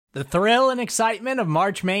The thrill and excitement of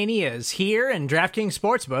March Mania is here, and DraftKings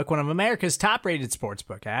Sportsbook, one of America's top-rated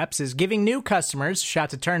sportsbook apps, is giving new customers a shot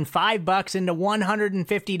to turn $5 into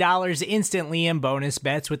 $150 instantly in bonus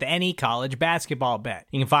bets with any college basketball bet.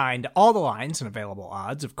 You can find all the lines and available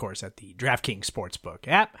odds, of course, at the DraftKings Sportsbook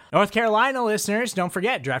app. North Carolina listeners, don't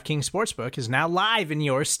forget, DraftKings Sportsbook is now live in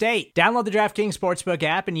your state. Download the DraftKings Sportsbook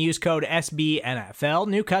app and use code SBNFL.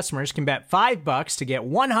 New customers can bet $5 to get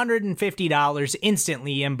 $150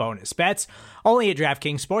 instantly in bonus bets, only at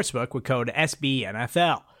DraftKings Sportsbook with code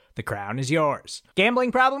SBNFL. The crown is yours.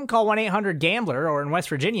 Gambling problem? Call 1-800-GAMBLER, or in West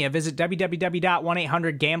Virginia, visit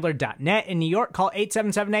www.1800gambler.net. In New York, call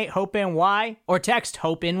 877-8-HOPE-NY or text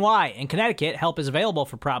HOPE-NY. In Connecticut, help is available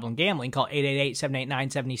for problem gambling. Call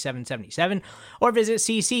 888-789-7777 or visit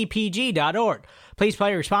ccpg.org. Please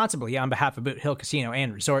play responsibly on behalf of Boot Hill Casino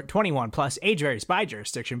and Resort. 21 plus, age varies by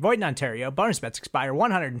jurisdiction. Void in Ontario. Bonus bets expire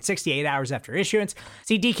 168 hours after issuance.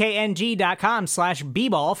 See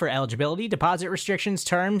dkng.com/bball for eligibility, deposit restrictions,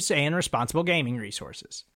 terms, and responsible gaming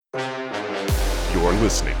resources. You're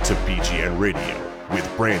listening to BGN Radio with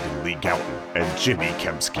Brandon Lee Gowton and Jimmy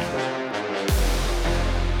Kempski.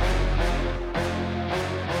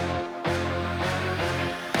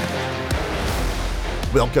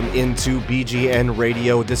 Welcome into BGN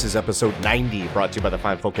Radio. This is episode 90, brought to you by the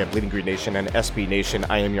fine folk at Bleeding Green Nation and SB Nation.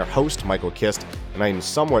 I am your host, Michael Kist, and I am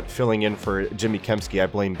somewhat filling in for Jimmy Kempski. I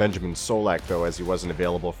blame Benjamin Solak, though, as he wasn't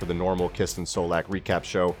available for the normal Kist and Solak recap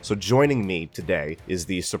show. So joining me today is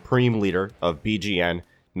the supreme leader of BGN,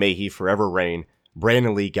 may he forever reign,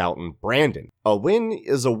 Brandon Lee Gowton. Brandon, a win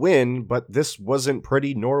is a win, but this wasn't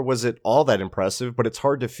pretty, nor was it all that impressive, but it's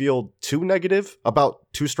hard to feel too negative about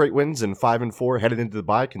 2 straight wins and 5-4 headed into the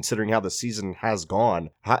bye, considering how the season has gone.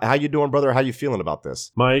 How you doing, brother? How you feeling about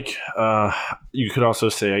this? Mike, you could also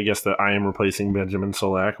say, I guess, that I am replacing Benjamin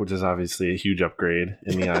Solak, which is obviously a huge upgrade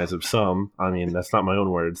in the eyes of some. I mean, that's not my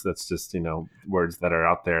own words. That's just, words that are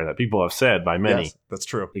out there that people have said by many. Yes, that's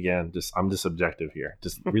true. Again, I'm just subjective here,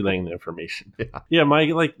 just relaying the information. Yeah, Mike,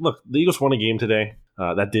 look, the Eagles won a game today.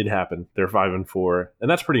 That did happen. They're 5-4, and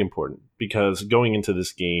that's pretty important because going into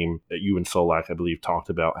this game, you and Solak, I believe, talked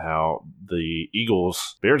about how the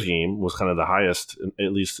Eagles-Bears game was kind of the highest,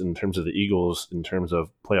 at least in terms of the Eagles, in terms of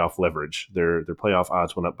playoff leverage. Their playoff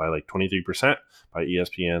odds went up by 23% by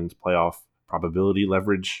ESPN's playoff probability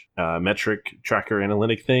leverage metric tracker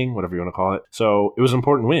analytic thing, whatever you want to call it. So it was an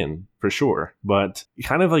important win for sure, but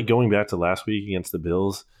kind of going back to last week against the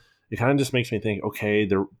Bills, it kind of just makes me think, okay,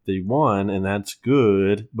 they won and that's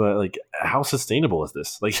good, but how sustainable is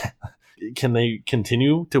this? Can they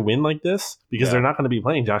continue to win like this? Because they're not going to be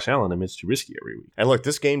playing Josh Allen and Mitch Trubisky every week. And look,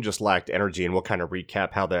 this game just lacked energy, and we'll kind of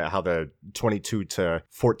recap how the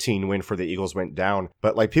 22-14 win for the Eagles went down.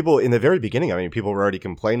 But people in the very beginning, people were already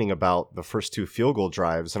complaining about the first 2 field goal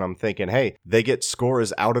drives, and I'm thinking, hey, they get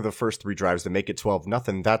scores out of the first 3 drives to make it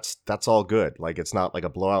 12-0. That's all good. It's not like a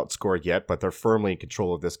blowout score yet, but they're firmly in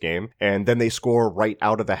control of this game. And then they score right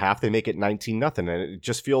out of the half. They make it 19-0, and it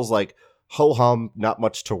just feels like ho-hum, not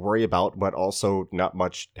much to worry about, but also not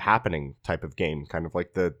much happening type of game, kind of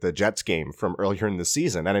like the Jets game from earlier in the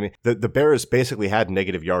season. And the Bears basically had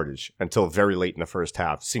negative yardage until very late in the first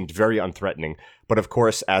half. Seemed very unthreatening. But of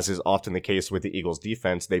course, as is often the case with the Eagles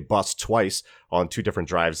defense, they bust twice on 2 different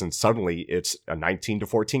drives, and suddenly it's a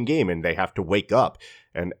 19-14 game, and they have to wake up.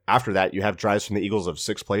 And after that, you have drives from the Eagles of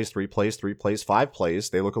 6 plays, 3 plays, 3 plays, 5 plays.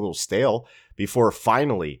 They look a little stale before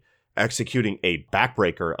finally executing a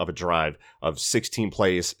backbreaker of a drive of 16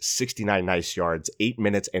 plays, 69 nice yards, 8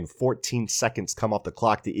 minutes and 14 seconds come off the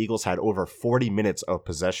clock. The Eagles had over 40 minutes of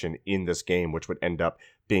possession in this game, which would end up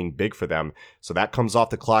being big for them. So that comes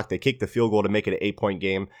off the clock. They kick the field goal to make it an 8-point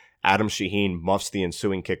game. Adam Shaheen muffs the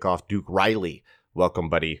ensuing kickoff. Duke Riley, welcome,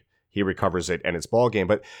 buddy. He recovers it, and it's ball game.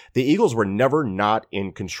 But the Eagles were never not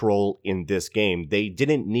in control in this game. They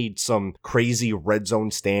didn't need some crazy red zone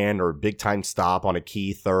stand or big time stop on a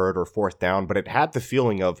key 3rd or 4th down, but it had the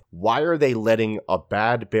feeling of, why are they letting a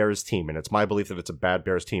bad Bears team? And it's my belief that it's a bad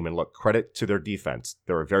Bears team. And look, credit to their defense.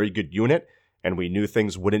 They're a very good unit, and we knew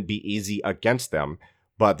things wouldn't be easy against them.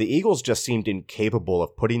 But the Eagles just seemed incapable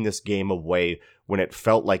of putting this game away when it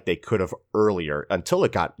felt like they could have earlier, until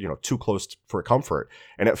it got, too close for comfort.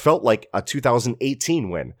 And it felt like a 2018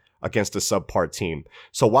 win against a subpar team.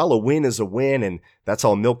 So while a win is a win and that's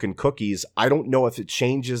all milk and cookies, I don't know if it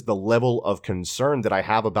changes the level of concern that I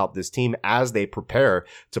have about this team as they prepare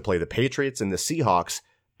to play the Patriots and the Seahawks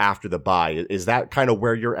after the bye. Is that kind of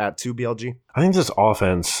where you're at too, BLG? I think this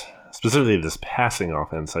offense specifically this passing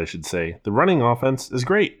offense, I should say. The running offense is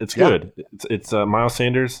great. It's good. It's Miles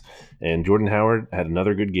Sanders and Jordan Howard had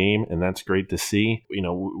another good game, and that's great to see. You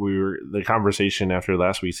know, the conversation after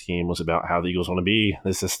last week's game was about how the Eagles want to be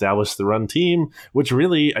this established the run team, which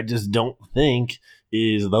really I just don't think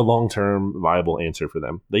is the long-term viable answer for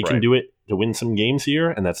them. They can do it to win some games here,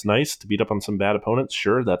 and that's nice. To beat up on some bad opponents,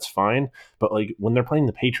 sure, that's fine. But like when they're playing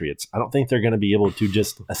the Patriots, I don't think they're going to be able to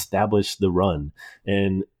just establish the run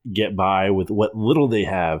and get by with what little they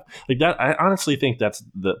have. Like that, I honestly think that's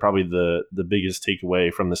probably the biggest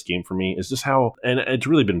takeaway from this game for me is just how, and it's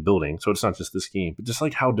really been building, so it's not just this game, but just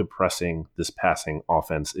like how depressing this passing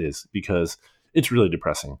offense is, because it's really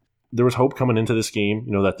depressing. There was hope coming into this game,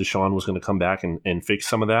 you know, that Deshaun was going to come back and fix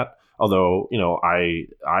some of that. Although, you know,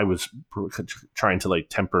 I was trying to like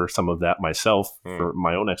temper some of that myself for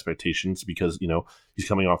my own expectations because, you know, he's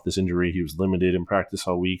coming off this injury. He was limited in practice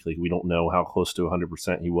all week. Like, we don't know how close to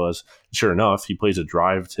 100% he was. Sure enough, he plays a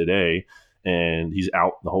drive today and he's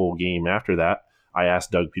out the whole game after that. I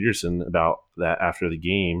asked Doug Peterson about that after the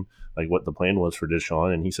game, like what the plan was for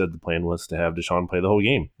Deshaun, and he said the plan was to have Deshaun play the whole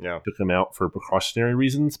game. Yeah. Took him out for precautionary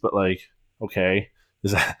reasons, but like, okay,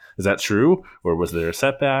 is that true? Or was there a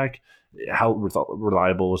setback? How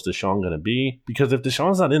reliable was Deshaun going to be? Because if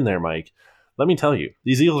Deshaun's not in there, Mike, let me tell you,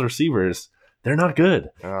 these Eagles receivers, they're not good.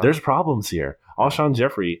 There's problems here. Alshon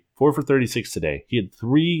Jeffrey, 4 for 36 today. He had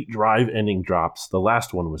 3 drive-ending drops. The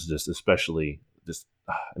last one was just especially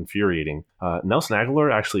infuriating. Nelson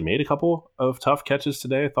Aguilar actually made a couple of tough catches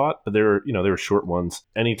today, I thought, but they were short ones.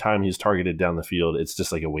 Anytime he's targeted down the field, it's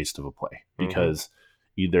just like a waste of a play because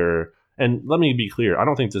either. And let me be clear, I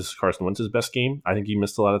don't think this is Carson Wentz's best game. I think he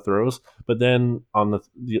missed a lot of throws, but then on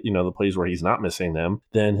the plays where he's not missing them,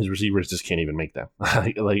 then his receivers just can't even make them.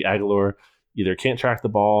 like Aguilar either can't track the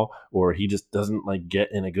ball or he just doesn't like get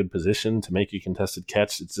in a good position to make a contested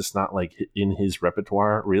catch. It's just not like in his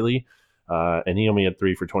repertoire really. And he only had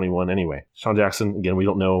 3 for 21 anyway. Sean Jackson, again, we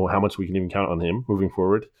don't know how much we can even count on him moving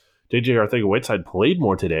forward. J.J. Arcega-Whiteside played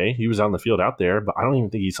more today. He was on the field out there, but I don't even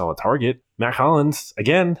think he saw a target. Matt Collins,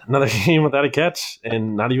 again, another game without a catch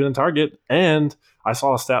and not even a target. And I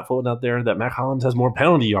saw a stat floating out there that Matt Collins has more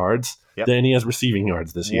penalty yards than he has receiving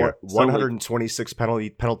yards this year. 126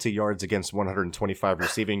 penalty yards against 125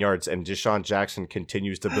 receiving yards, and Deshaun Jackson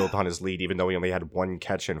continues to build on his lead, even though he only had 1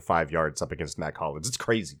 catch and 5 yards up against Matt Collins. It's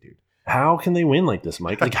crazy, dude. How can they win like this,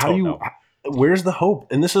 Mike? Like, how do you know? Where's the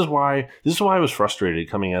hope? And this is why I was frustrated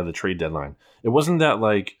coming out of the trade deadline. It wasn't that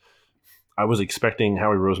like I was expecting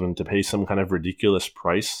Howie Roseman to pay some kind of ridiculous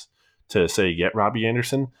price to say get Robbie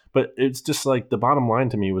Anderson, but it's just like the bottom line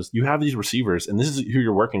to me was you have these receivers and this is who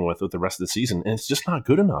you're working with the rest of the season, and it's just not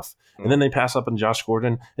good enough. And then they pass up on Josh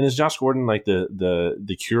Gordon, and is Josh Gordon like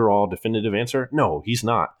the cure-all definitive answer? No, he's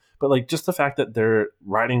not. But like just the fact that they're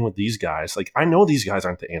riding with these guys, like I know these guys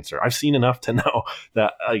aren't the answer. I've seen enough to know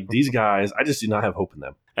that like these guys, I just do not have hope in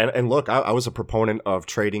them. And look, I was a proponent of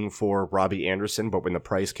trading for Robbie Anderson, but when the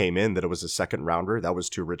price came in that it was a second rounder, that was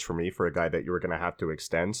too rich for me for a guy that you were going to have to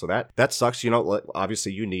extend. So that sucks. You know,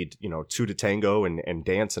 obviously you need, 2 to tango and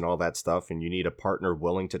dance and all that stuff, and you need a partner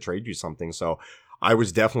willing to trade you something. So I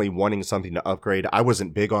was definitely wanting something to upgrade. I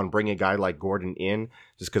wasn't big on bringing a guy like Gordon in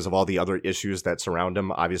just because of all the other issues that surround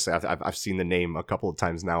him. Obviously, I've seen the name a couple of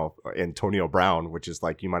times now, Antonio Brown, which is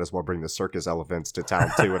like you might as well bring the circus elephants to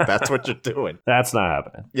town too if that's what you're doing. That's not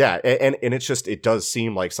happening. Yeah, and it's just, it does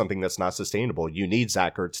seem like something that's not sustainable. You need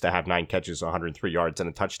Zach Ertz to have 9 catches, 103 yards, and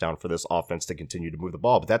a touchdown for this offense to continue to move the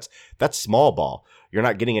ball. But that's small ball. You're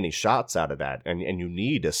not getting any shots out of that, and you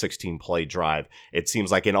need a 16-play drive. It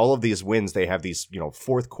seems like in all of these wins, they have these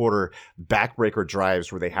fourth quarter backbreaker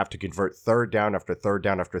drives where they have to convert third down after third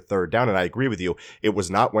down after third down. And I agree with you, it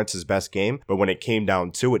was not Wentz's best game, but when it came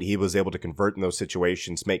down to it, he was able to convert in those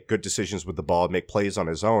situations, make good decisions with the ball, make plays on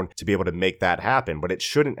his own to be able to make that happen. But it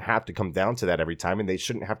shouldn't have to come down to that every time, and they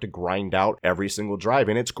shouldn't have to grind out every single drive.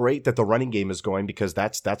 And it's great that the running game is going, because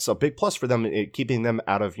that's a big plus for them, keeping them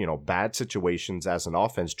out of bad situations as an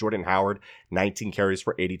offense. Jordan Howard, 19 carries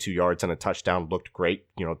for 82 yards and a touchdown, looked great,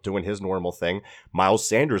 doing his normal thing. Miles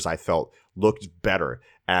Sanders, I felt, looked better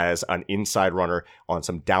as an inside runner on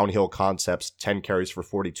some downhill concepts, 10 carries for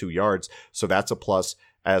 42 yards. So that's a plus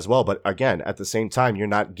as well. But again, at the same time, you're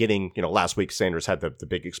not getting, last week Sanders had the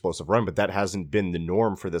big explosive run, but that hasn't been the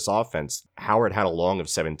norm for this offense. Howard had a long of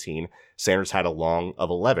 17. Sanders had a long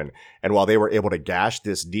of 11. And while they were able to gash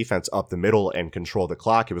this defense up the middle and control the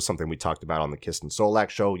clock, it was something we talked about on the Kist and Solak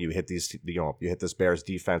show. You hit you hit this Bears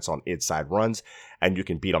defense on inside runs, and you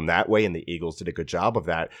can beat them that way. And the Eagles did a good job of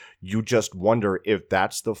that. You just wonder if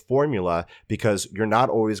that's the formula, because you're not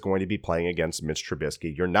always going to be playing against Mitch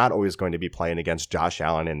Trubisky. You're not always going to be playing against Josh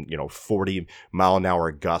Allen and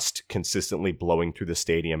 40-mile-an-hour gust consistently blowing through the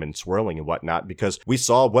stadium and swirling and whatnot, because we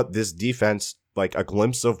saw what this defense, like a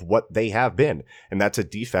glimpse of what they have been. And that's a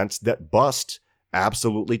defense that busts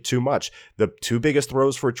absolutely too much. The two biggest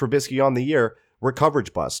throws for Trubisky on the year were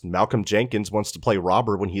coverage busts. Malcolm Jenkins wants to play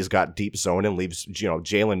robber when he's got deep zone and leaves,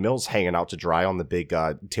 Jalen Mills hanging out to dry on the big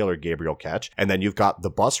Taylor Gabriel catch. And then you've got the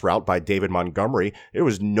bus route by David Montgomery. It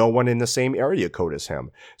was no one in the same area code as him.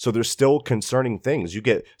 So there's still concerning things. You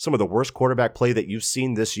get some of the worst quarterback play that you've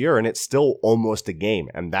seen this year, and it's still almost a game.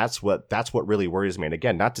 And that's what really worries me. And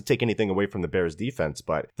again, not to take anything away from the Bears defense,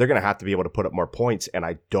 but they're going to have to be able to put up more points. And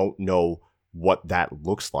I don't know what that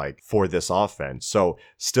looks like for this offense. So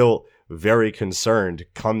still very concerned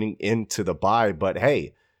coming into the bye, but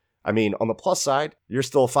hey, I mean, on the plus side, you're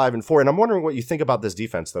still 5-4. And I'm wondering what you think about this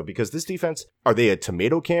defense, though, because this defense, are they a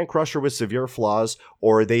tomato can crusher with severe flaws,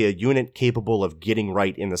 or are they a unit capable of getting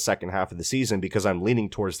right in the second half of the season? Because I'm leaning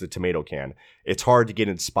towards the tomato can. It's hard to get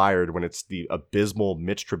inspired when it's the abysmal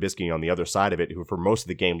Mitch Trubisky on the other side of it, who for most of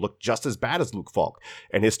the game looked just as bad as Luke Falk.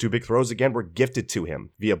 And his two big throws, again, were gifted to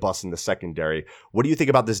him via bust in the secondary. What do you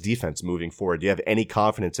think about this defense moving forward? Do you have any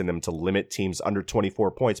confidence in them to limit teams under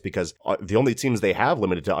 24 points? Because the only teams they have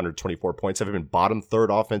limited to under 24 points have been bottom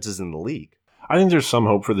third offenses in the league. I think there's some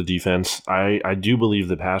hope for the defense. I do believe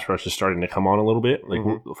the pass rush is starting to come on a little bit. Like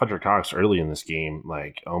Fletcher Cox early in this game,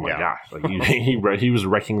 like, oh my gosh, like he was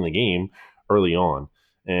wrecking the game early on,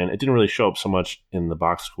 and it didn't really show up so much in the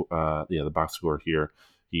box. The box score here.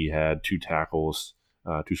 He had 2 tackles,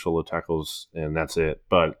 2 solo tackles, and that's it.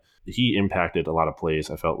 But he impacted a lot of plays.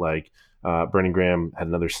 I felt like Brandon Graham had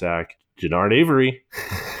another sack. Jannard Avery,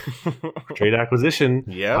 trade acquisition,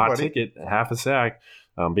 hot ticket, half a sack.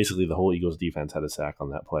 Basically, the whole Eagles defense had a sack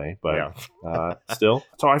on that play, but still.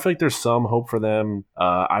 So I feel like there's some hope for them.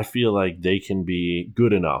 I feel like they can be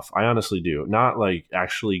good enough. I honestly do. Not like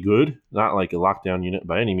actually good, not like a lockdown unit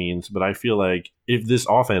by any means, but I feel like if this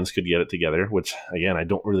offense could get it together, which, again, I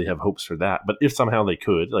don't really have hopes for that, but if somehow they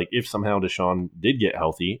could, like if somehow Deshaun did get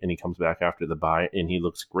healthy and he comes back after the bye and he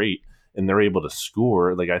looks great, and they're able to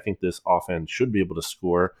score, like I think this offense should be able to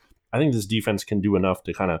score. I think this defense can do enough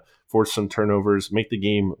to kind of force some turnovers, make the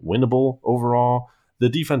game winnable overall. The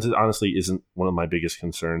defense honestly isn't one of my biggest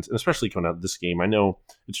concerns, and especially coming out of this game. I know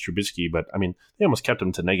it's Trubisky, but I mean, they almost kept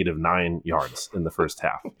him to -9 yards in the first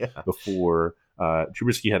half before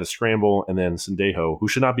Trubisky had a scramble, and then Sendejo, who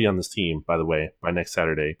should not be on this team, by the way, by next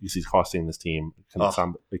Saturday, because he's costing this team what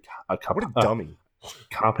a dummy.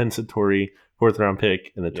 Compensatory 4th-round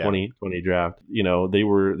pick in the 2020 draft. They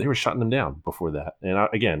were shutting them down before that. And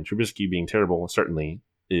again, Trubisky being terrible certainly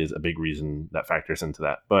is a big reason that factors into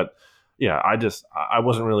that. But yeah, I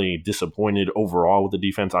wasn't really disappointed overall with the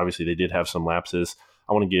defense. Obviously, they did have some lapses.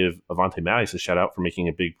 I want to give Avonte Maddox a shout out for making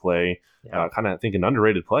a big play, kind of I think an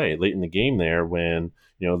underrated play late in the game there when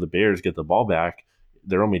the Bears get the ball back.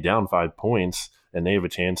 They're only down 5 points and they have a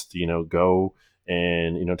chance to go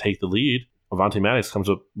and take the lead. Avonte Maddox comes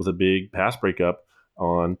up with a big pass breakup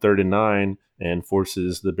on 3rd and 9 and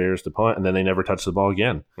forces the Bears to punt, and then they never touch the ball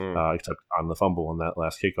again, except on the fumble on that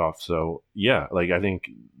last kickoff. So yeah, like I think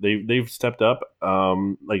they've stepped up.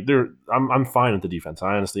 I'm fine with the defense.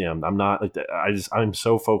 I honestly am. I'm not like I'm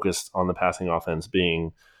so focused on the passing offense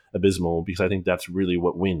being abysmal because I think that's really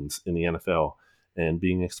what wins in the NFL. And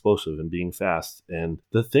being explosive and being fast. And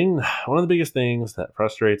one of the biggest things that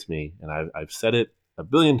frustrates me, and I've said it a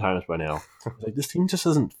billion times by now, like this team just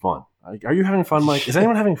isn't fun. Like, are you having fun, Mike? Is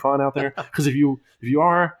anyone having fun out there? Because if you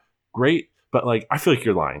are, great. But like, I feel like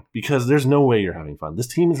you're lying because there's no way you're having fun. This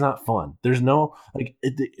team is not fun. There's no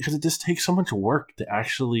because it just takes so much work to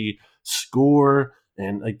actually score,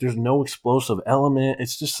 and like there's no explosive element.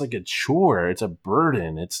 It's just like a chore. It's a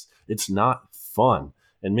burden. It's not fun.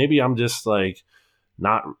 And maybe I'm just like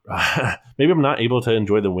maybe I'm not able to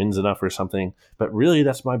enjoy the wins enough or something, but really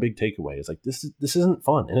that's my big takeaway is like this isn't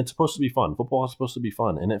fun, and it's supposed to be fun. Football is supposed to be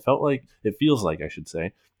fun, and it feels like I should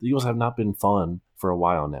say the Eagles have not been fun for a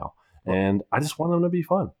while now, and I just want them to be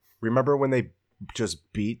fun. Remember when they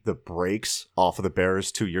just beat the brakes off of the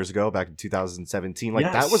Bears 2 years ago, back in 2017. Like,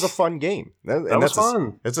 Yes. that was a fun game. That was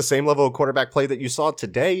fun. It's the same level of quarterback play that you saw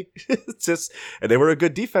today. It's just, and they were a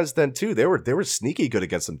good defense then too. They were sneaky good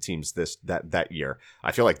against some teams that year.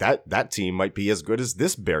 I feel like that team might be as good as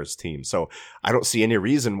this Bears team. So I don't see any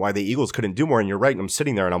reason why the Eagles couldn't do more. And you're right. And I'm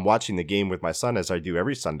sitting there and I'm watching the game with my son, as I do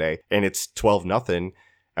every Sunday, and it's 12-0,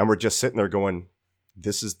 and we're just sitting there going,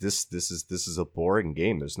 This is a boring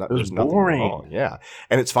game. There's nothing wrong. Yeah.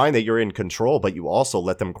 And it's fine that you're in control, but you also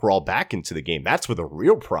let them crawl back into the game. That's where the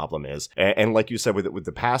real problem is. And like you said, with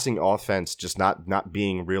the passing offense just not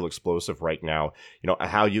being real explosive right now,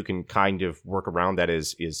 how you can kind of work around that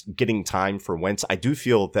is getting time for Wentz. I do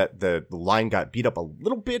feel that the line got beat up a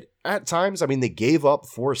little bit at times. I mean, they gave up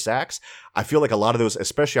 4 sacks. I feel like a lot of those,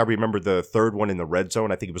 especially I remember the third one in the red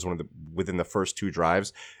zone. I think it was within the first 2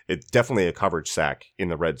 drives. It's definitely a coverage sack in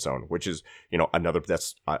the red zone, which is, another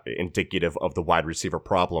that's indicative of the wide receiver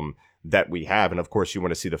problem that we have. And of course, you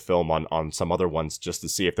want to see the film on some other ones just to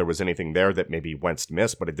see if there was anything there that maybe Wentz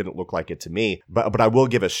missed, but it didn't look like it to me. But I will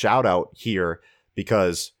give a shout out here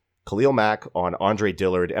because Khalil Mack on Andre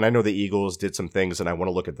Dillard, and I know the Eagles did some things and I want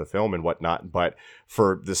to look at the film and whatnot, but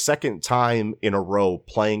for the second time in a row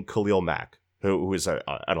playing Khalil Mack, who is an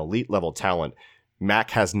elite level talent,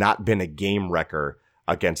 Mack has not been a game wrecker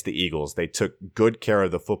against the Eagles. They took good care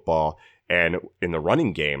of the football, and in the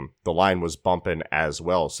running game, the line was bumping as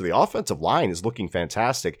well. So the offensive line is looking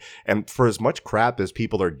fantastic. And for as much crap as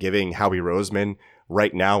people are giving Howie Roseman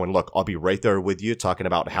right now, and look, I'll be right there with you talking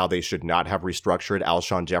about how they should not have restructured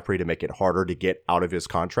Alshon Jeffrey to make it harder to get out of his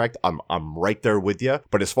contract. I'm right there with you.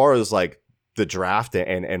 But as far as like the draft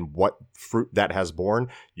and what fruit that has borne,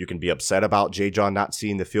 you can be upset about J. John not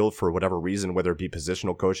seeing the field for whatever reason, whether it be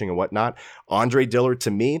positional coaching and whatnot. Andre Dillard,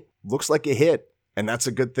 to me, looks like a hit. And that's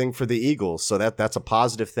a good thing for the Eagles. So that's a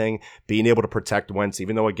positive thing, being able to protect Wentz,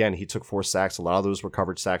 even though, again, he took 4 sacks. A lot of those were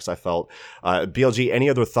coverage sacks, I felt. BLG, any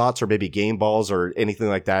other thoughts or maybe game balls or anything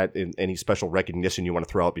like that, any special recognition you want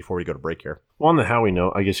to throw out before we go to break here? Well, on the Howie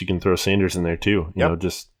note, I guess you can throw Sanders in there too. You know,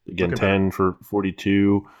 just, again, 10 for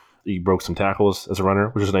 42. He broke some tackles as a runner,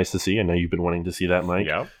 which is nice to see. I know you've been wanting to see that, Mike.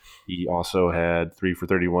 Yeah. He also had 3 for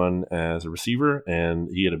 31 as a receiver, and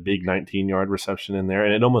he had a big 19-yard reception in there.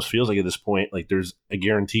 And it almost feels like at this point, like there's a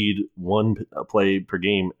guaranteed 1 play per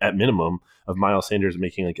game at minimum of Miles Sanders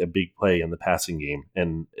making like a big play in the passing game.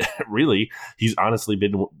 And really, he's honestly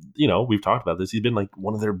been, we've talked about this. He's been like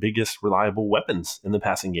one of their biggest reliable weapons in the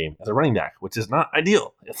passing game as a running back, which is not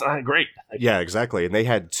ideal. It's not great. Yeah, exactly. And they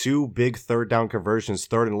had 2 big third down conversions,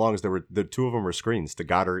 3rd and longs. The 2 of them were screens to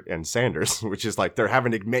Goddard and Sanders, which is like they're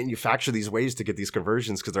having to manufacture these ways to get these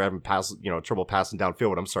conversions because they're having trouble passing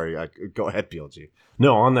downfield. I'm sorry. Go ahead, BLG.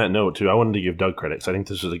 No, on that note, too, I wanted to give Doug credit because I think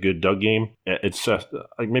this was a good Doug game. It's just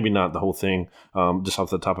like maybe not the whole thing. Just off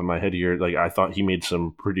the top of my head here, like I thought he made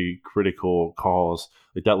some pretty critical calls,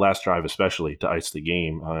 like that last drive especially to ice the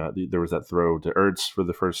game. There was that throw to Ertz for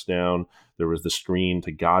the first down. There was the screen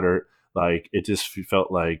to Goddard. Like it just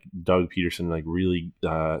felt like Doug Peterson like really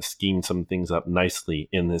schemed some things up nicely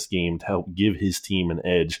in this game to help give his team an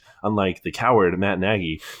edge. Unlike the coward Matt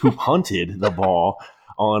Nagy, who punted the ball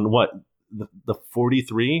on the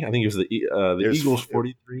 43. I think it was the Eagles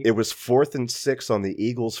 43. It was 4th and 6 on the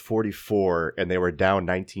Eagles 44, and they were down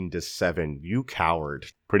 19-7. You coward.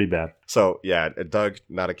 Pretty bad. So yeah, Doug,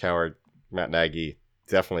 not a coward. Matt Nagy,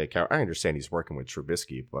 definitely a coward. I understand he's working with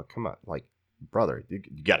Trubisky, but come on, like, brother, you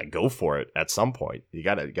got to go for it at some point. You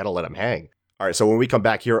got to let him hang. All right, so when we come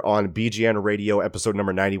back here on BGN Radio, episode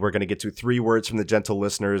number 90, we're going to get to 3 words from the gentle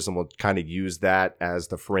listeners, and we'll kind of use that as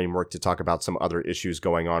the framework to talk about some other issues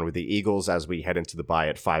going on with the Eagles as we head into the bye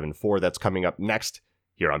at 5-4. That's coming up next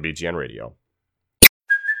here on BGN Radio.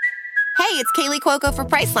 Hey, it's Kaylee Cuoco for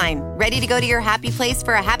Priceline. Ready to go to your happy place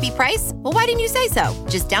for a happy price? Well, why didn't you say so?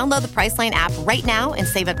 Just download the Priceline app right now and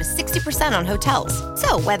save up to 60% on hotels.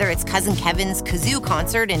 So whether it's Cousin Kevin's Kazoo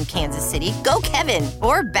Concert in Kansas City, go Kevin,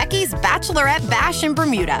 or Becky's Bachelorette Bash in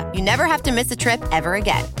Bermuda, you never have to miss a trip ever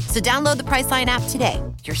again. So download the Priceline app today.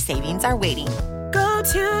 Your savings are waiting. Go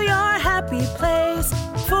to your happy place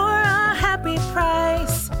for a happy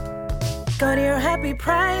price. Go to your happy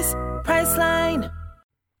price, Priceline.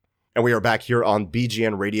 And we are back here on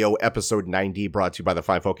BGN Radio, episode 90, brought to you by the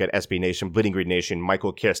fine folk at SB Nation, Bleeding Green Nation.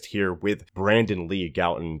 Michael Kist here with Brandon Lee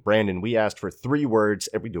Gouton. Brandon, we asked for 3 words,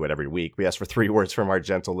 and we do it every week. We asked for 3 words from our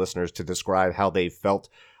gentle listeners to describe how they felt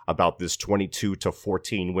about this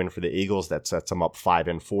 22-14 win for the Eagles. That sets them up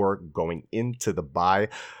 5-4 going into the bye.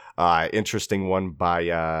 Interesting one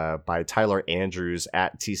by Tyler Andrews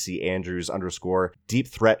at TC Andrews _ deep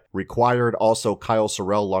threat required. Also, Kyle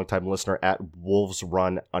Sorrell, longtime listener at Wolves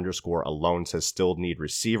Run _ alone says still need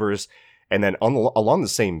receivers. And then along the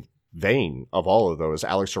same vein of all of those,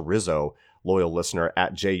 Alex Rizzo, loyal listener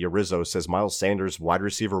at Jay Rizzo, says Miles Sanders, wide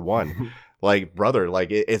receiver 1. Like, brother, like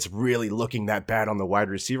it's really looking that bad on the wide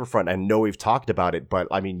receiver front. I know we've talked about it, but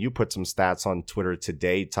I mean, you put some stats on Twitter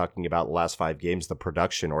today talking about the last 5 games, the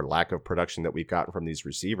production or lack of production that we've gotten from these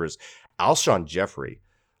receivers. Alshon Jeffrey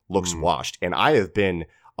looks washed. And I have been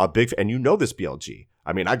a big, and you know this, BLG.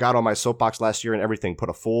 I mean, I got on my soapbox last year and everything, put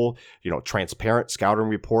a full, transparent scouting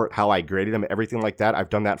report, how I graded him, everything like that. I've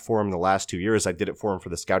done that for him the last 2 years. I did it for him for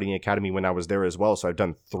the Scouting Academy when I was there as well. So I've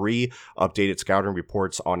done 3 updated scouting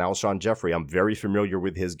reports on Alshon Jeffrey. I'm very familiar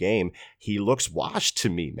with his game. He looks washed to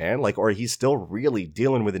me, man. Or he's still really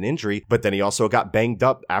dealing with an injury, but then he also got banged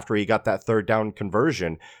up after he got that 3rd down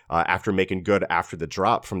conversion, after making good after the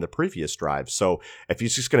drop from the previous drive. So if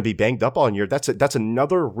he's just going to be banged up all year, that's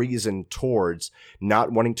another reason towards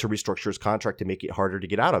not wanting to restructure his contract to make it harder to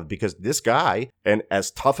get out of, because this guy, and as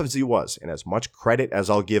tough as he was, and as much credit as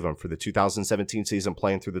I'll give him for the 2017 season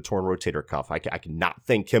playing through the torn rotator cuff, I cannot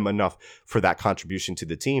thank him enough for that contribution to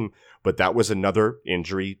the team, but that was another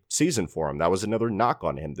injury season for him. That was another knock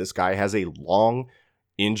on him. This guy has a long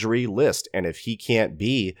injury list, and if he can't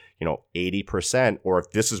be, 80%, or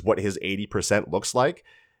if this is what his 80% looks like,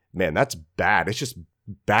 man, that's bad. It's just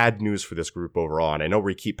bad news for this group overall. And I know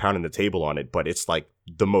we keep pounding the table on it, but it's like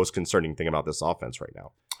the most concerning thing about this offense right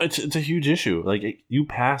now. It's a huge issue. Like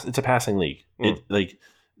it's a passing league. Like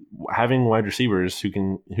having wide receivers who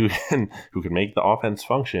can make the offense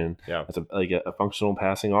function. Yeah, it's a functional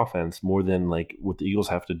passing offense more than like what the Eagles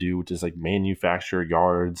have to do, which is like manufacture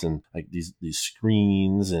yards and like these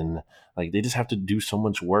screens, and like they just have to do so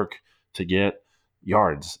much work to get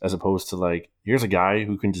yards, as opposed to like, here's a guy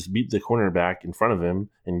who can just beat the cornerback in front of him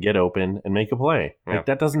and get open and make a play. Yeah. Like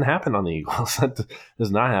that doesn't happen on the Eagles. That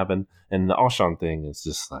does not happen. And the Alshon thing is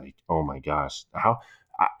just like, oh my gosh,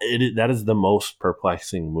 that is the most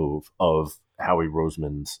perplexing move of Howie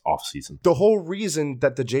Roseman's offseason. The whole reason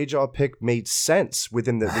that the J-Jaw pick made sense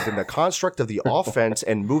within the construct of the offense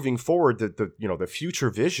and moving forward, the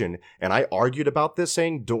future vision. And I argued about this,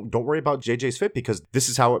 saying don't worry about JJ's fit because this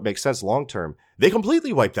is how it makes sense long term. They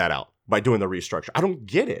completely wiped that out by doing the restructure. I don't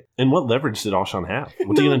get it. And what leverage did Alshon have?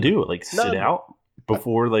 What's he going to do? Like sit out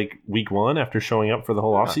before like week 1 after showing up for the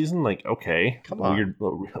whole offseason? Like, okay, come on,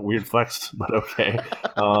 weird flex, but okay.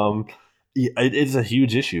 It is a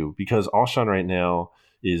huge issue because Alshon right now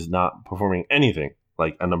is not performing anything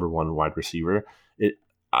like a number 1 wide receiver.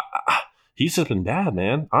 He's just been bad,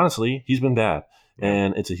 man. Honestly, he's been bad. Yeah.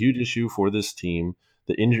 And it's a huge issue for this team.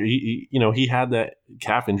 The injury, he had that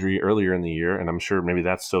calf injury earlier in the year, and I'm sure maybe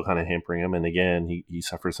that's still kind of hampering him. And again, he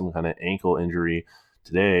suffered some kind of ankle injury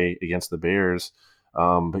today against the Bears.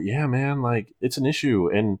 But yeah, man, like it's an issue.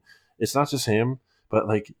 And it's not just him. But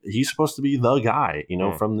like he's supposed to be the guy,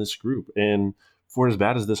 from this group. And for as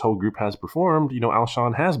bad as this whole group has performed,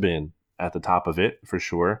 Alshon has been at the top of it for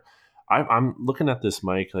sure. I'm looking at this,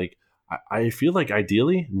 Mike. Like I feel like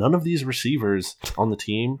ideally none of these receivers on the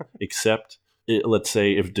team, except let's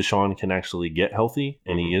say if Deshaun can actually get healthy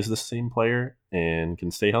and he is the same player and can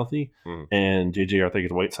stay healthy, and JJ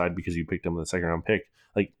Arcega-Whiteside because you picked him with a 2nd round pick.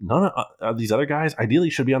 Like none of these other guys ideally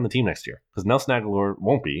should be on the team next year because Nelson Aguilar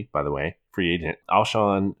won't be, by the way, free agent.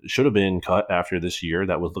 Alshon should have been cut after this year.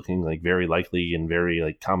 That was looking like very likely and very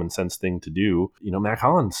like common sense thing to do. Mac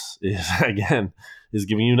Hollins is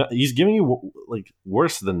giving you like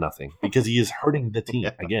worse than nothing because he is hurting the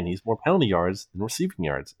team. Again, he's more penalty yards than receiving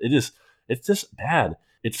yards. It's just bad.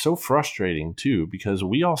 It's so frustrating too because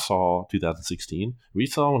we all saw 2016. We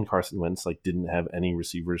saw when Carson Wentz didn't have any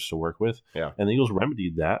receivers to work with, and the Eagles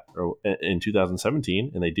remedied that in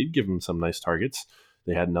 2017, and they did give him some nice targets.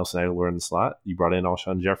 They had Nelson Aguilar in the slot. You brought in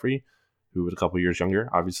Alshon Jeffrey, who was a couple years younger,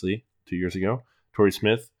 obviously 2 years ago. Torrey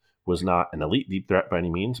Smith was not an elite deep threat by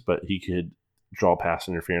any means, but he could draw pass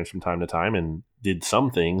interference from time to time and did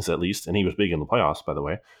some things at least, and he was big in the playoffs, by the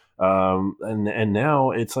way. And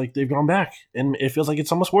now it's like they've gone back, and it feels like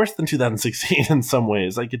it's almost worse than 2016 in some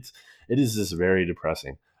ways. Like it is just very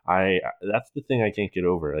depressing. That's the thing I can't get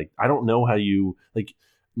over. Like I don't know how you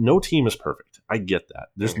no team is perfect. I get that.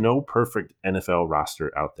 There's no perfect NFL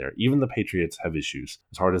roster out there. Even the Patriots have issues,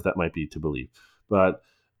 as hard as that might be to believe. But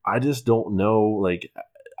I just don't know. Like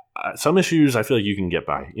some issues I feel like you can get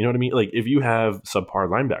by. You know what I mean? Like if you have subpar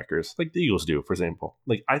linebackers, like the Eagles do, for example,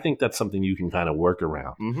 like I think that's something you can kind of work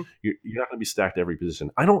around. Mm-hmm. You're not going to be stacked every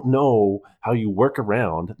position. I don't know how you work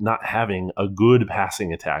around not having a good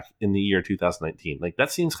passing attack in the year 2019. Like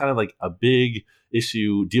that seems kind of like a big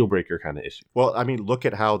issue, deal breaker kind of issue. Well, I mean, look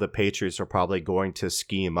at how the Patriots are probably going to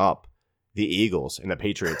scheme up the Eagles, and the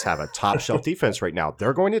Patriots have a top shelf defense right now.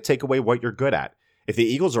 They're going to take away what you're good at. If the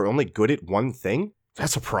Eagles are only good at one thing,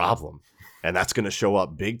 that's a problem. And that's going to show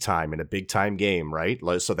up big time in a big time game, right?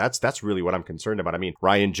 So that's really what I'm concerned about. I mean,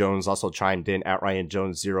 Ryan Jones also chimed in at Ryan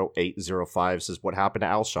Jones 0805 says, what happened to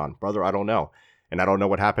Alshon? Brother, I don't know. And I don't know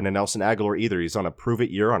what happened to Nelson Aguilar either. He's on a prove it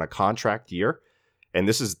year, on a contract year. And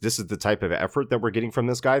this is the type of effort that we're getting from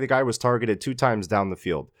this guy. The guy was targeted 2 times down the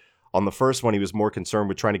field. On the first one, he was more concerned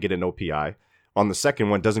with trying to get an OPI. On the second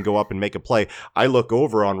one, doesn't go up and make a play. I look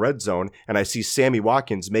over on Red Zone, and I see Sammy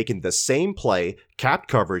Watkins making the same play. Cap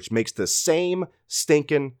coverage makes the same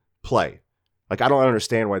stinking play. Like, I don't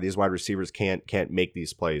understand why these wide receivers can't make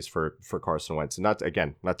these plays for Carson Wentz. And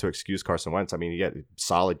not to excuse Carson Wentz. I mean, he had a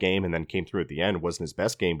solid game and then came through at the end. It wasn't his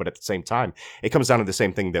best game, but at the same time, it comes down to the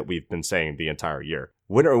same thing that we've been saying the entire year.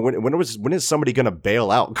 When is somebody going to bail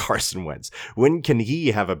out Carson Wentz? When can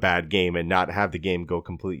he have a bad game and not have the game go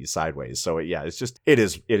completely sideways? So yeah, it's just it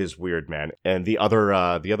is weird, man. And the other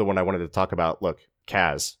one I wanted to talk about. Look,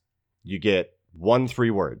 Kaz, you get 3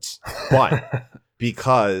 words, but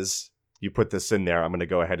because you put this in there, I'm going to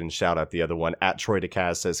go ahead and shout out the other one. At Troy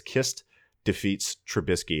DeCaz says, Kist defeats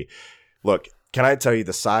Trubisky. Look, can I tell you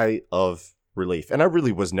the sigh of relief? And I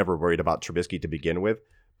really was never worried about Trubisky to begin with,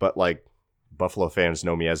 but like Buffalo fans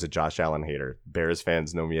know me as a Josh Allen hater. Bears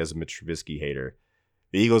fans know me as a Mitch Trubisky hater.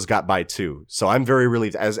 The Eagles got by 2. So I'm very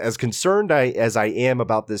relieved. As concerned as I am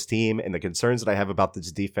about this team and the concerns that I have about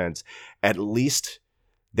this defense, at least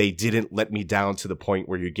they didn't let me down to the point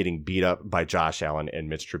where you're getting beat up by Josh Allen and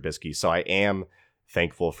Mitch Trubisky. So I am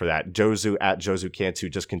thankful for that. Jozu at Jozu Cantu,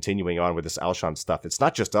 just continuing on with this Alshon stuff. It's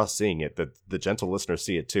not just us seeing it. The gentle listeners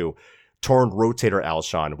see it too. Torn rotator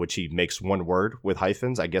Alshon, which he makes one word with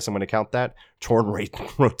hyphens. I guess I'm going to count that. Torn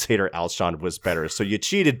rotator Alshon was better. So you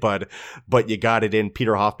cheated, bud, but you got it in.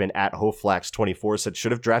 Peter Hoffman at Hoflax24 said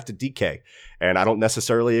should have drafted DK. And I don't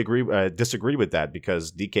necessarily disagree with that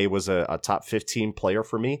because DK was a top 15 player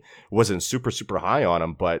for me. Wasn't super high on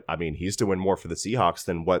him, but I mean, he's doing more for the Seahawks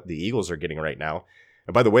than what the Eagles are getting right now.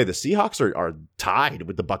 And by the way, the Seahawks are tied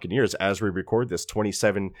with the Buccaneers as we record this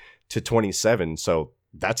 27-27. So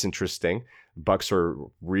that's interesting. Bucks are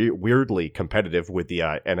weirdly competitive with the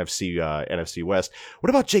NFC West. What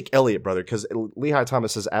about Jake Elliott, brother? Because Lehigh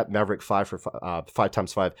Thomas is at Maverick 5 for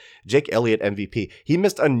 5x5. Jake Elliott MVP. He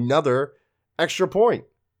missed another extra point.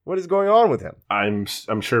 What is going on with him? I'm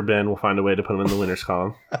sure Ben will find a way to put him in the winners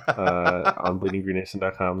column on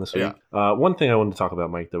bleedinggreennation.com this week. Yeah. One thing I wanted to talk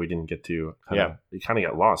about, Mike, that we didn't get to, it kind of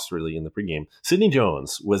got lost really in the pregame. Sidney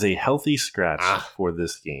Jones was a healthy scratch for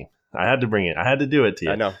this game. I had to bring it. I had to do it to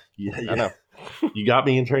you. I know. I know. You got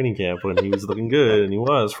me in training camp when he was looking good, and he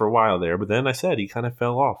was for a while there. But then I said he kind of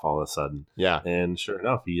fell off all of a sudden. Yeah. And sure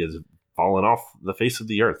enough, he has fallen off the face of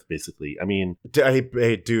the earth, basically. I mean,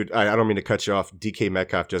 hey, dude, I don't mean to cut you off. DK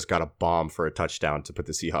Metcalf just got a bomb for a touchdown to put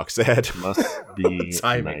the Seahawks ahead. Must be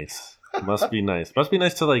nice. Must be nice. Must be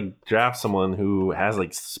nice to like draft someone who has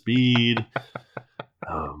like speed.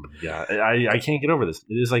 Yeah, I can't get over this.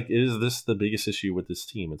 Is this the biggest issue with this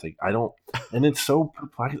team? It's like and it's so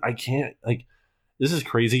perplexing. I can't this is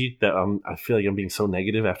crazy that I feel like I'm being so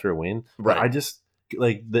negative after a win. Right. I just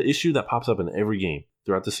like the issue that pops up in every game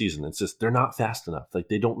throughout the season. It's just they're not fast enough. Like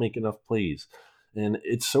they don't make enough plays, and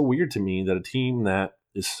it's so weird to me that a team that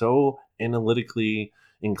is so analytically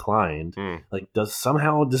inclined does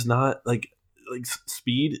not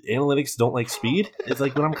speed analytics don't like speed. It's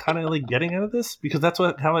like what I'm kind of like getting out of this, because that's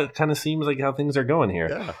how it kind of seems like how things are going here.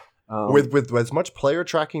 Yeah. With as much player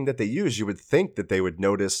tracking that they use, you would think that they would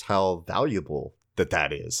notice how valuable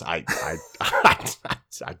that is. I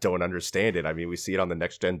don't understand it. I mean, we see it on the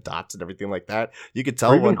next gen dots and everything like that. You could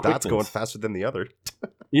tell one dot's going faster than the other.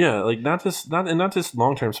 Yeah, like not just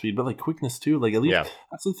long term speed, but like quickness too. Like at least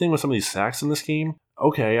that's the thing with some of these sacks in this game.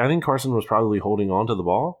 Okay, I think Carson was probably holding on to the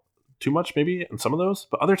ball too much maybe in some of those,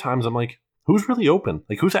 but other times I'm like, who's really open?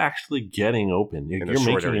 Like who's actually getting open? You're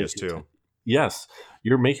short areas too. Yes,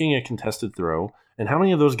 you're making a contested throw, and how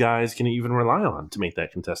many of those guys can you even rely on to make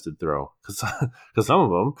that contested throw? Because some of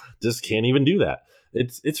them just can't even do that.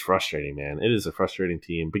 It's frustrating, man. It is a frustrating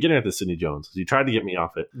team. But getting at the Sidney Jones, because you tried to get me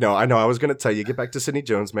off it. No, I know. I was going to tell you, get back to Sidney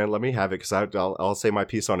Jones, man. Let me have it, because I'll say my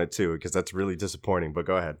piece on it too, because that's really disappointing. But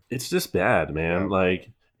go ahead. It's just bad, man. Yeah. Like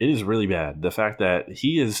it is really bad. The fact that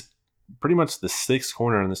he is pretty much the sixth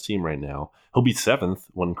corner on this team right now. He'll be seventh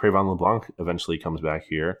when Cre'Von LeBlanc eventually comes back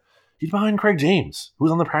here. He's behind Craig James, who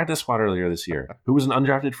was on the practice squad earlier this year, who was an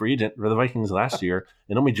undrafted free agent for the Vikings last year,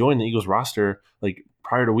 and only joined the Eagles roster like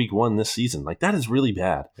prior to week 1 this season. Like, that is really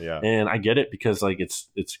bad. Yeah. And I get it because like it's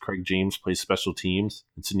Craig James plays special teams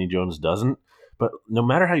and Sidney Jones doesn't. But no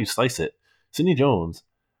matter how you slice it, Sidney Jones,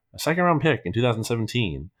 a second-round pick in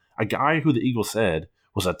 2017, a guy who the Eagles said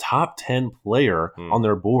was a top 10 player on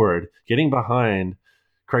their board, getting behind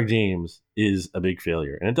Craig James is a big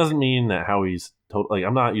failure. And it doesn't mean that Howie's like,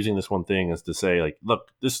 I'm not using this one thing as to say like,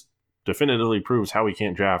 look, this definitively proves how we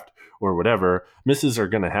can't draft or whatever. Misses are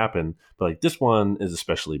going to happen, but like this one is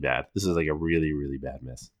especially bad. This is like a really, really bad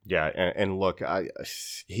miss. Yeah, and look,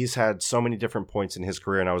 he's had so many different points in his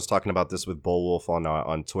career, and I was talking about this with Bull Wolf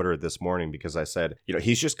on Twitter this morning because I said,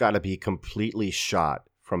 he's just got to be completely shot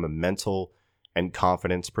from a mental and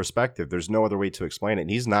confidence perspective. There's no other way to explain it. And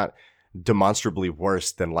he's not demonstrably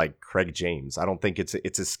worse than like Craig James. I don't think it's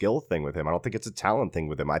a skill thing with him. I don't think it's a talent thing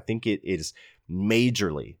with him. I think it is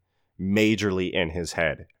majorly in his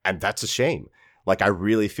head, and that's a shame. Like, I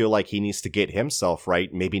really feel like he needs to get himself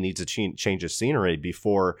right, maybe needs to change his scenery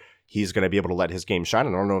before he's going to be able to let his game shine.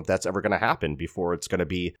 And I don't know if that's ever going to happen before it's going to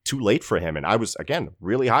be too late for him. And I was, again,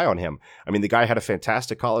 really high on him. I mean, the guy had a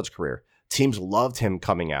fantastic college career. Teams loved him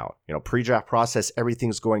coming out. Pre-draft process,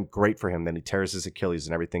 everything's going great for him. Then he tears his Achilles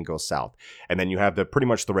and everything goes south. And then you have pretty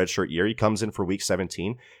much the redshirt year. He comes in for week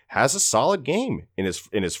 17, has a solid game in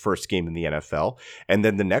his first game in the NFL. And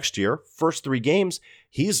then the next year, first 3 games,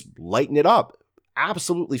 he's lighting it up.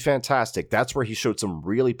 Absolutely fantastic. That's where he showed some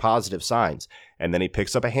really positive signs. And then he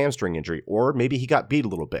picks up a hamstring injury, or maybe he got beat a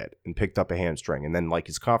little bit and picked up a hamstring. And then like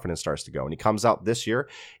his confidence starts to go. And he comes out this year.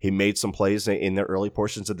 He made some plays in the early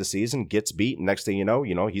portions of the season, gets beat. And next thing you know,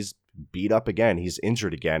 he's beat up again. He's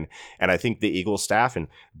injured again. And I think the Eagles staff, and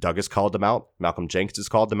Doug has called him out, Malcolm Jenkins has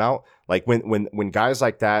called him out. Like when guys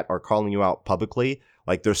like that are calling you out publicly,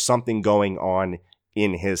 like there's something going on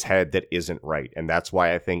in his head that isn't right. And that's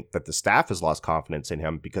why I think that the staff has lost confidence in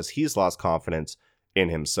him, because he's lost confidence in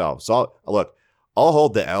himself. So I'll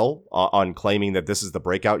hold the L on claiming that this is the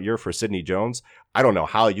breakout year for Sidney Jones. I don't know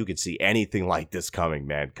how you could see anything like this coming,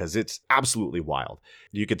 man, because it's absolutely wild.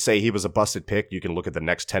 You could say he was a busted pick. You can look at the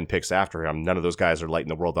next 10 picks after him. None of those guys are lighting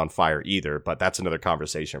the world on fire either, but that's another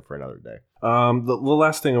conversation for another day. The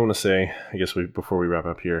last thing I want to say, I guess before we wrap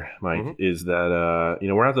up here, Mike, is that,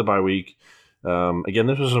 we're at the bye week. Again,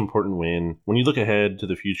 this was an important win. When you look ahead to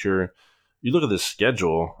the future, you look at this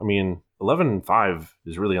schedule. I mean, 11-5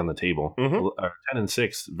 is really on the table.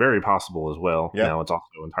 10-6, very possible as well. Yeah. Now it's also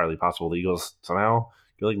entirely possible the Eagles somehow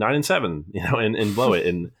go like 9-7, and blow it,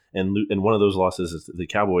 and one of those losses is the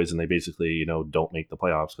Cowboys, and they basically don't make the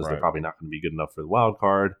playoffs because they're probably not going to be good enough for the wild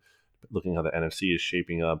card. But looking how the NFC is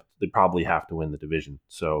shaping up, they probably have to win the division.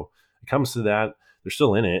 So it comes to that. They're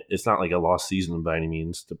still in it. It's not like a lost season by any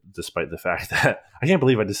means, despite the fact that I can't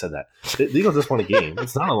believe I just said that. The Eagles just won a game.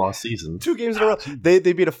 It's not a lost season. 2 games in a row. They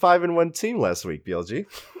beat a 5-1 team last week, BLG.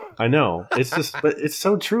 I know. It's just, but it's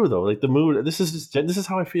so true though. Like the mood. This is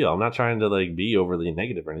how I feel. I'm not trying to like be overly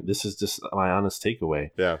negative or anything. This is just my honest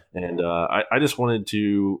takeaway. Yeah. And I just wanted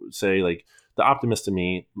to say, like, the optimist in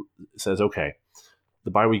me says, okay,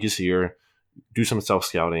 the bye week is here. Do some self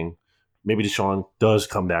scouting. Maybe Deshaun does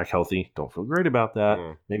come back healthy. Don't feel great about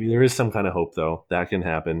that. Maybe there is some kind of hope, though. That can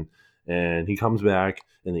happen. And he comes back,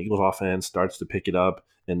 and the Eagles offense starts to pick it up,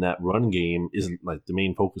 and that run game isn't like the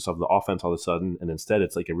main focus of the offense all of a sudden, and instead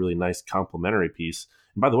it's like a really nice complementary piece.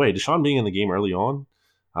 And by the way, Deshaun being in the game early on,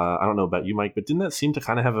 I don't know about you, Mike, but didn't that seem to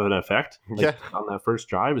kind of have an effect on that first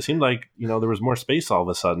drive? It seemed like, there was more space all of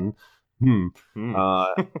a sudden. And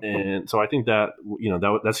so I think that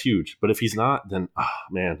that's huge. But if he's not, then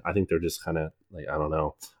man, I think they're just kind of like, I don't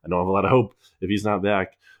know. I don't have a lot of hope if he's not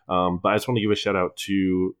back. But I just want to give a shout out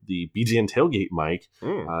to the BGN tailgate, Mike.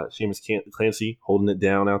 Seamus Clancy holding it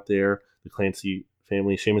down out there. The Clancy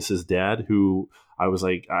family, Seamus's dad, who I was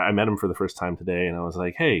like, I met him for the first time today, and I was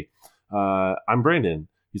like, hey, I'm Brandon.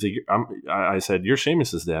 He's like, I said, you're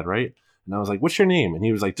Seamus's dad, right? And I was like, what's your name? And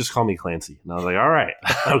he was like, just call me Clancy. And I was like, all right.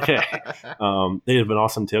 Okay. They have an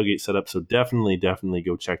awesome tailgate setup. So definitely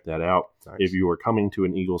go check that out. Nice. If you are coming to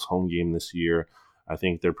an Eagles home game this year, I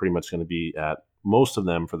think they're pretty much going to be at most of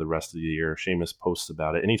them for the rest of the year. Seamus posts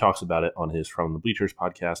about it, and he talks about it on his From the Bleachers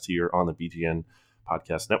podcast here on the BGN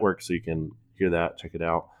podcast network. So you can hear that, check it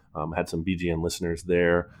out. Had some BGN listeners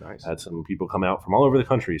there. Nice. Had some people come out from all over the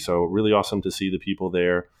country. So really awesome to see the people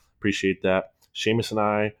there. Appreciate that. Seamus and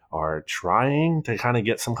I are trying to kind of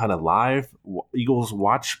get some kind of live Eagles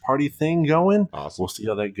watch party thing going. Awesome. We'll see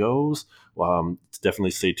how that goes.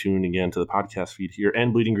 Definitely stay tuned again to the podcast feed here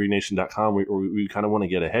and bleedinggreennation.com. We kind of want to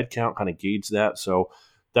get a head count, kind of gauge that. So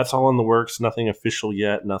that's all in the works. Nothing official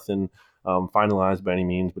yet. Nothing finalized by any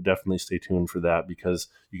means, but definitely stay tuned for that, because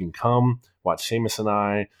you can come watch Seamus and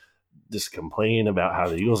I just complain about how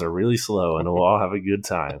the Eagles are really slow, and we'll all have a good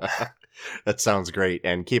time. That sounds great.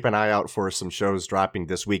 And keep an eye out for some shows dropping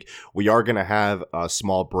this week. We are going to have a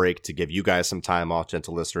small break to give you guys some time off,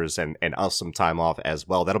 gentle listeners, and us some time off as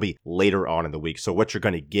well. That'll be later on in the week. So what you're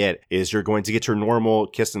going to get is you're going to get your normal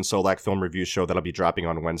Kist and Solak film review show that'll be dropping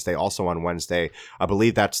on Wednesday. Also on Wednesday, I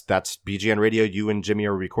believe that's BGN Radio. You and Jimmy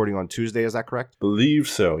are recording on Tuesday. Is that correct? Believe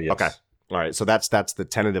so, yes. Okay. All right, so that's the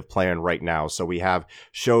tentative plan right now. So we have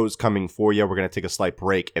shows coming for you. We're going to take a slight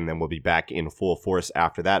break, and then we'll be back in full force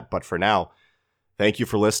after that. But for now, thank you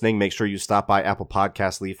for listening. Make sure you stop by Apple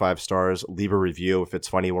Podcasts, leave 5 stars, leave a review. If it's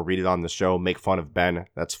funny, we'll read it on the show. Make fun of Ben.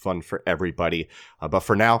 That's fun for everybody. But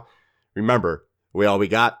for now, remember, we all we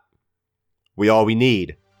got, we all we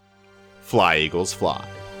need. Fly, Eagles, fly.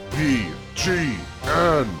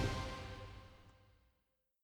 BGN.